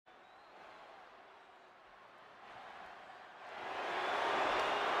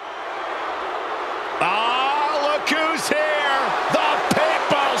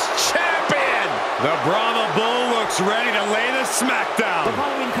The Brahma Bull looks ready to lay the smackdown. The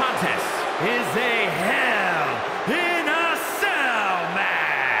following contest is a Hell in a Cell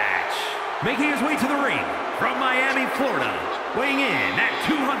match. Making his way to the ring from Miami, Florida, weighing in at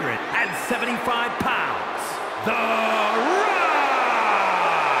 275 pounds, The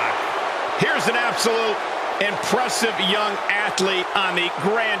Rock! Here's an absolute impressive young athlete on the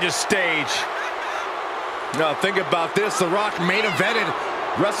grandest stage. Now think about this, The Rock main evented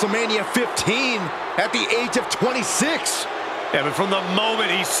WrestleMania 15 at the age of 26. Yeah, but from the moment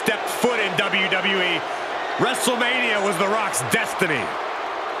he stepped foot in WWE, WrestleMania was The Rock's destiny.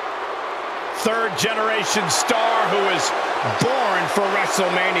 Third generation star who is born for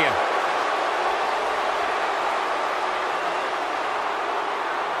WrestleMania.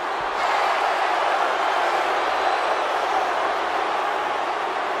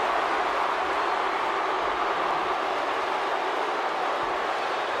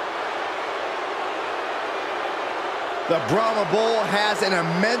 The Brahma Bull has an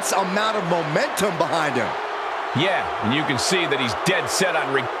immense amount of momentum behind him. Yeah, and you can see that he's dead set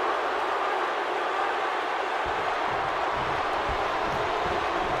on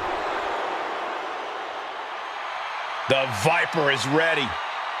The Viper is ready.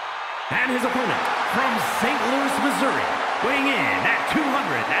 And his opponent from St. Louis, Missouri, weighing in at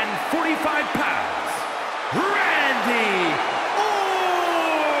 245 pounds, Randy Orton!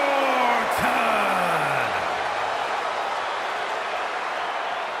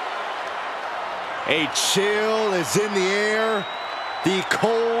 A chill is in the air. The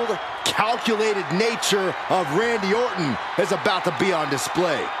cold, calculated nature of Randy Orton is about to be on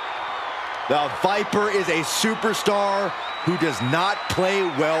display. The Viper is a superstar who does not play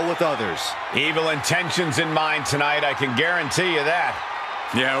well with others. Evil intentions in mind tonight, I can guarantee you that.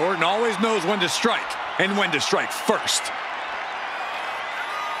 Yeah, Orton always knows when to strike, and when to strike first.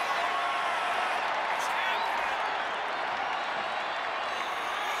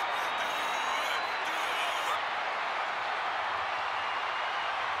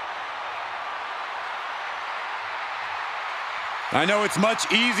 I know it's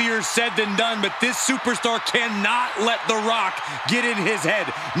much easier said than done, but this superstar cannot let The Rock get in his head.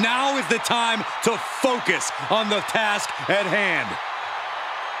 Now is the time to focus on the task at hand.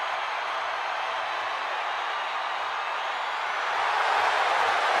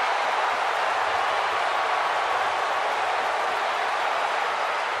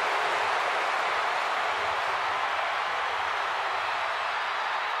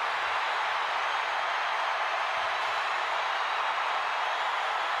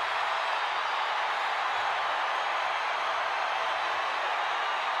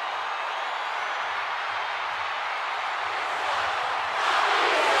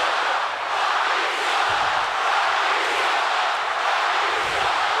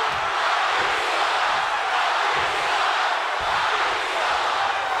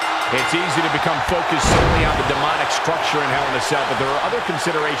 It's easy to become focused solely on the demonic structure in Hell in a Cell, but there are other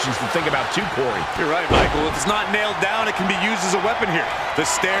considerations to think about too, Corey. You're right, Michael. If it's not nailed down, it can be used as a weapon here. The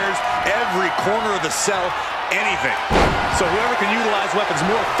stairs, every corner of the cell, anything. So whoever can utilize weapons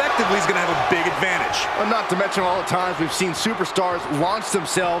more effectively is going to have a big advantage. Well, not to mention all the times we've seen superstars launch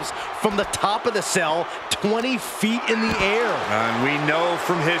themselves from the top of the cell 20 feet in the air. And we know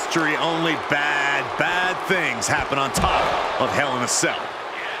from history only bad things happen on top of Hell in a Cell.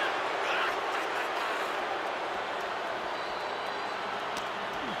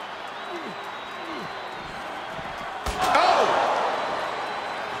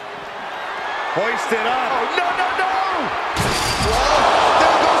 Hoist it up. Oh, no! Whoa,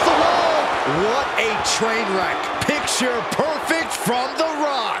 there goes the wall. What a train wreck. Picture perfect from The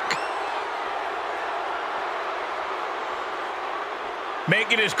Rock.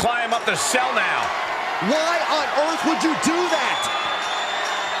 Making his climb up the cell now. Why on earth would you do that?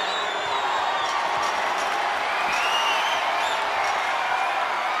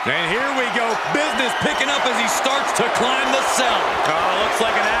 And here we go. Business picking up as he starts to climb the cell. Oh, looks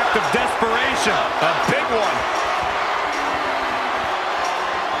like an act of desperation. A big one.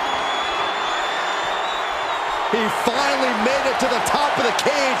 He finally made it to the top of the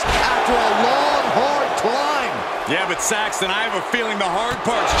cage after a long, hard climb. Yeah, but Saxton, I have a feeling the hard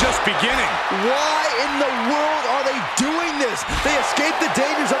part's just beginning. Why in the world are they doing this? They escaped the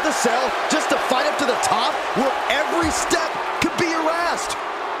dangers of the cell just to fight up to the top where every step could be harassed.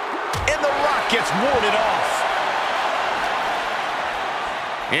 And The Rock gets warded off.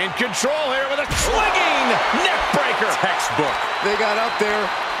 In control here with a swinging neck breaker. Textbook. They got up there,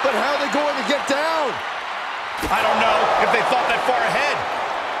 but how are they going to get down? I don't know if they thought that far ahead.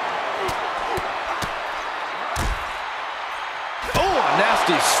 Oh, a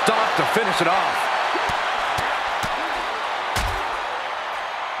nasty stop to finish it off.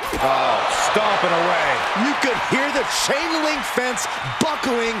 Oh, stomping away. You could hear the chain link fence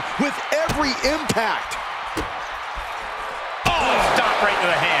buckling with every impact. Oh, stop right to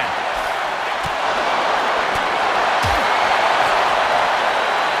the hand.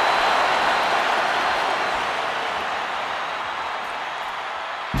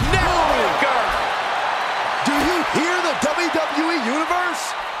 Neckbreaker. Do you hear the WWE Universe?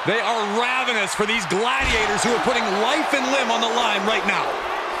 They are ravenous for these gladiators who are putting life and limb on the line right now.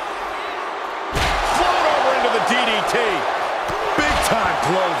 Float over into the DDT. Big time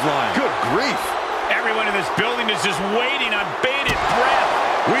clothesline. Good grief. Everyone in this building is just waiting on bated breath.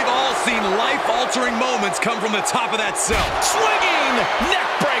 We've all seen life-altering moments come from the top of that cell. Swinging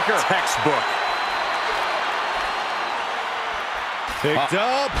neckbreaker. Textbook. Picked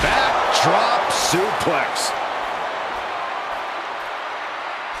up. Backdrop suplex.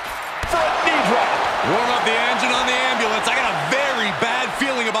 Front knee drop. Warm up the engine on the ambulance. I got a very bad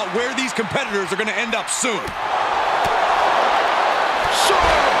feeling about where these competitors are going to end up soon.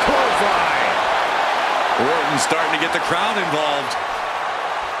 Sharp clothesline. Orton's starting to get the crowd involved.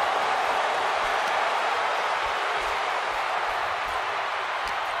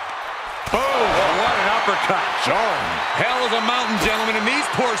 Oh, what an uppercut. Jarring. Hell is a mountain, gentlemen, and these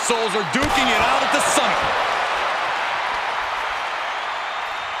poor souls are duking it out at the summit.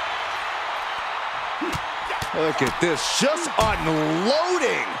 Look at this, just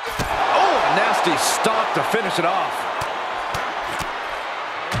unloading. Oh, a nasty stop to finish it off.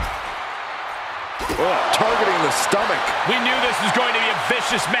 Oh, targeting the stomach. We knew this was going to be a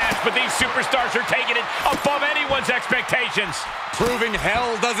vicious match, but these superstars are taking it above anyone's expectations. Proving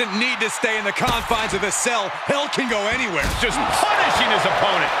hell doesn't need to stay in the confines of the cell. Hell can go anywhere. Just punishing his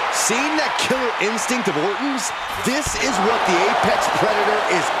opponent. Seeing that killer instinct of Orton's, this is what the Apex Predator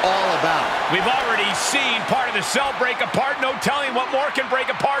is all about. We've already seen part of the cell break apart. No telling what more can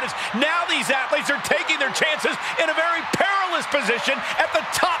break apart as now these athletes are taking their chances in a very perilous position at the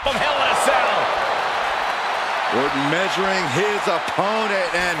top of Hell in a Cell. Orton measuring his opponent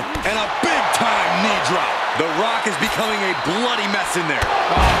and a big-time knee drop. The Rock is becoming a bloody mess in there.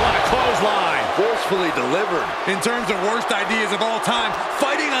 Oh, what a clothesline. forcefully delivered. In terms of worst ideas of all time,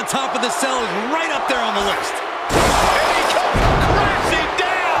 fighting on top of the cell is right up there on the list. And he comes crashing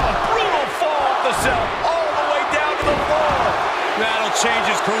down. Brutal fall off the cell all the way down to the floor. That'll change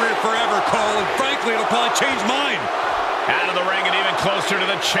his career forever, Cole, and frankly, it'll probably change mine. Out of the ring and even closer to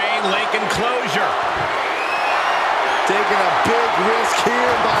the chain link enclosure. Taking a big risk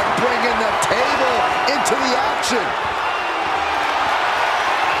here by bringing the table into the action.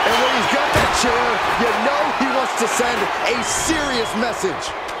 And when he's got that chair, you know he wants to send a serious message.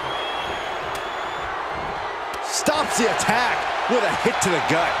 Stops the attack with a hit to the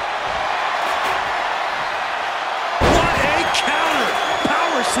gut. What a counter!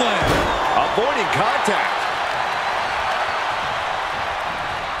 Power slam! Avoiding contact.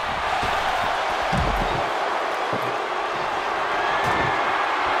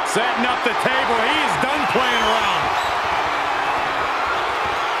 Setting up the table. He's done playing around.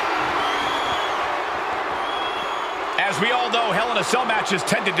 As we all know, Hell in a Cell matches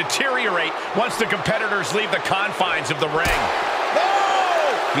tend to deteriorate once the competitors leave the confines of the ring.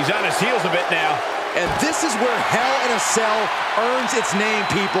 Oh! He's on his heels a bit now. And this is where Hell in a Cell earns its name,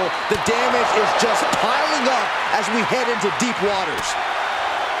 people. The damage is just piling up as we head into deep waters.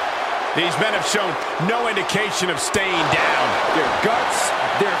 These men have shown no indication of staying down. Their guts,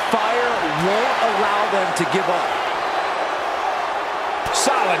 their fire won't allow them to give up.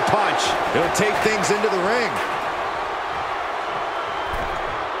 Solid punch. He'll take things into the ring.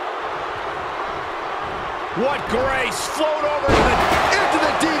 What grace. Float over into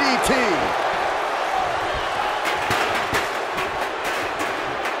the DDT.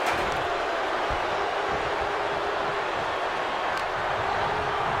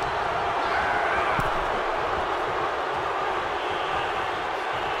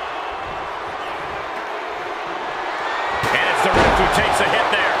 Takes a hit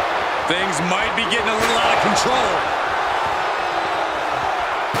there. Things might be getting a little out of control.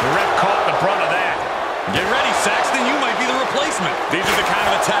 The ref caught the brunt of that. Get ready, Saxton. You might be the replacement. These are the kind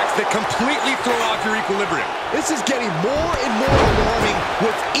of attacks that completely throw off your equilibrium. This is getting more and more alarming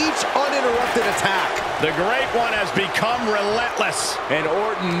with each uninterrupted attack. The Great One has become relentless. And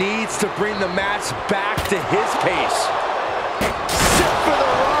Orton needs to bring the match back to his pace. Sit for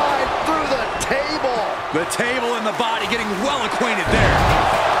the ride through the table. The table and the body getting well acquainted there.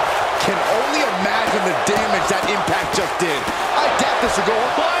 Can only imagine the damage that impact just did. I doubt this will go on.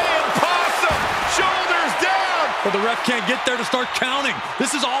 Flying possum! Shoulders down! But the ref can't get there to start counting.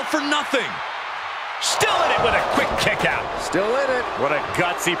 This is all for nothing. Still in it with a quick kick out. Still in it. What a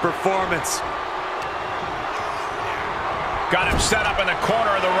gutsy performance. Got him set up in the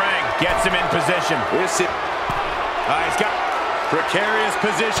corner of the ring. Gets him in position. He's got precarious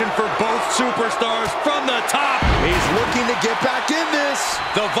position for both superstars from the top. He's looking to get back in this.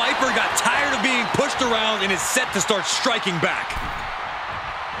 The Viper got tired of being pushed around and is set to start striking back.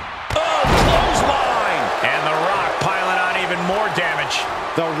 Oh, clothesline! And The Rock piling on even more damage.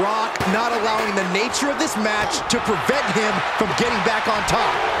 The Rock not allowing the nature of this match to prevent him from getting back on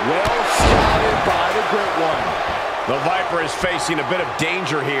top. Well scouted by the Great One. The Viper is facing a bit of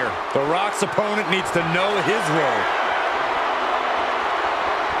danger here. The Rock's opponent needs to know his role.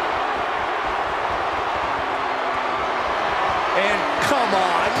 And come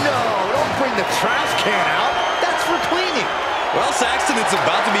on, no, don't bring the trash can out. That's for cleaning. Well, Saxton, it's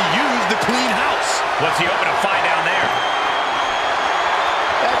about to be used to clean house. What's he hoping to find down there?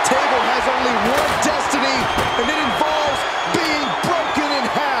 That table has only one destiny, and it involves being broken in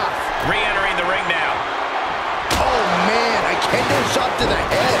half. Re-entering the ring now. Oh, man, a kendo shot to the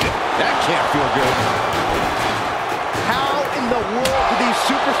head. That can't feel good. How in the world do these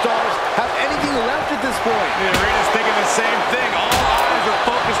superstars have anything left at this point? The arena's thinking the same thing. All eyes are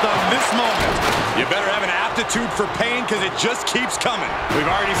focused on this moment. You better have an aptitude for pain because it just keeps coming. We've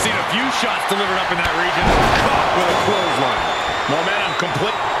already seen a few shots delivered up in that region. Caught with a clothesline. Momentum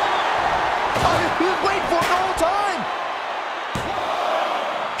complete. Oh, he was waiting for it the whole time.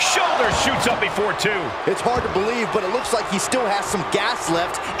 Shoulder shoots up before two. It's hard to believe, but it looks like he still has some gas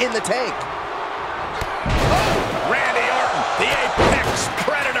left in the tank. Randy Orton, the apex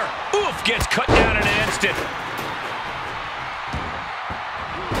predator. Oof, gets cut down in an instant.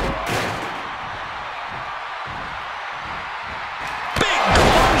 Big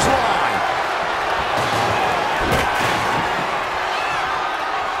clothesline.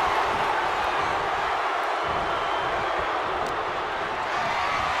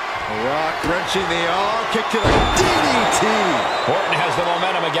 The Rock wrenching the arm, kick to the DDT. Orton has the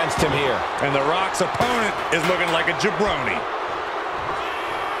momentum against him here. And The Rock's opponent is looking like a jabroni.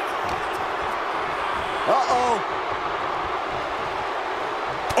 Uh-oh.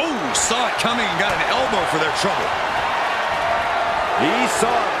 Oh, saw it coming and got an elbow for their trouble. He saw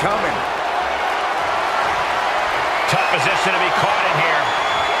it coming. Tough position to be caught in here.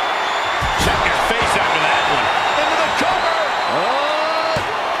 Check your face after that one. Into the cover.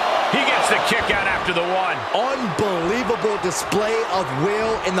 He gets the kick out after the one. Unbelievable display of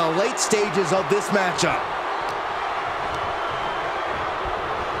will in the late stages of this matchup.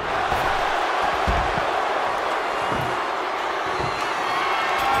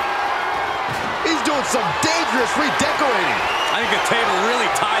 He's doing some dangerous redecorating. I think the table really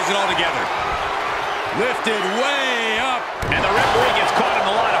ties it all together. Lifted way up. And the referee gets caught in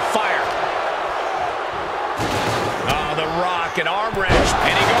the line of fire. Oh, The Rock, an arm wrench.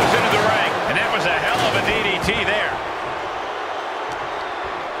 And he goes into the ring. And that was a hell of a DDT there.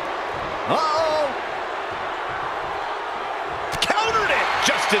 Uh-oh. Countered it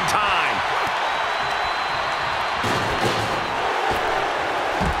just in time.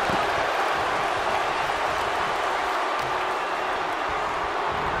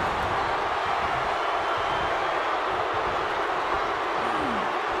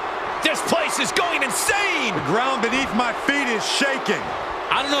 This place is going insane. The ground beneath my feet is shaking.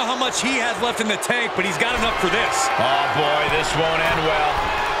 I don't know how much he has left in the tank, but he's got enough for this. Oh, boy, this won't end well.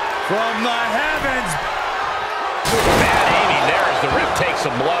 From the heavens. Bad aiming there as the ref takes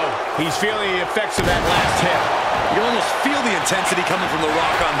a blow. He's feeling the effects of that last hit. You can almost feel the intensity coming from The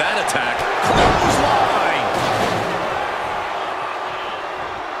Rock on that attack. Clothesline.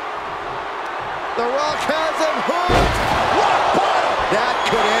 The Rock has him hooked. Rock bottom. That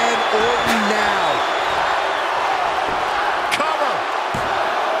could end Orton now. Cover.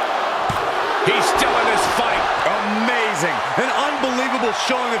 He's still in this fight. Amazing. An unbelievable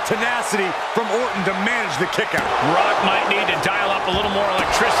showing of tenacity from Orton to manage the kick out. Rock might need to dial up a little more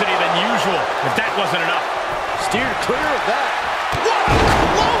electricity than usual if that wasn't enough. Steered clear of that. What a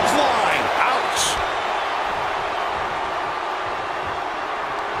clothesline! Ouch.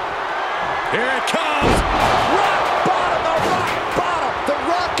 Here it comes. Rock bottom, the Rock bottom. The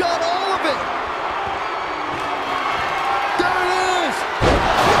Rock got all of it. There it is.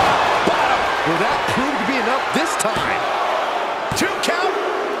 Rock bottom. Will that prove to be enough this time? 2 count.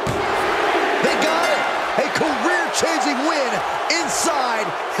 They got it. A career-changing win inside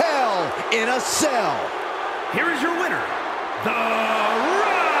Hell in a Cell. Here is your winner, The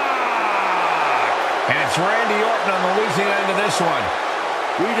Rock! And it's Randy Orton on the losing end of this one.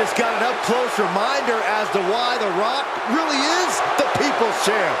 We just got an up-close reminder as to why The Rock really is the people's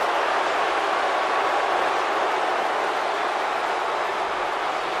champ.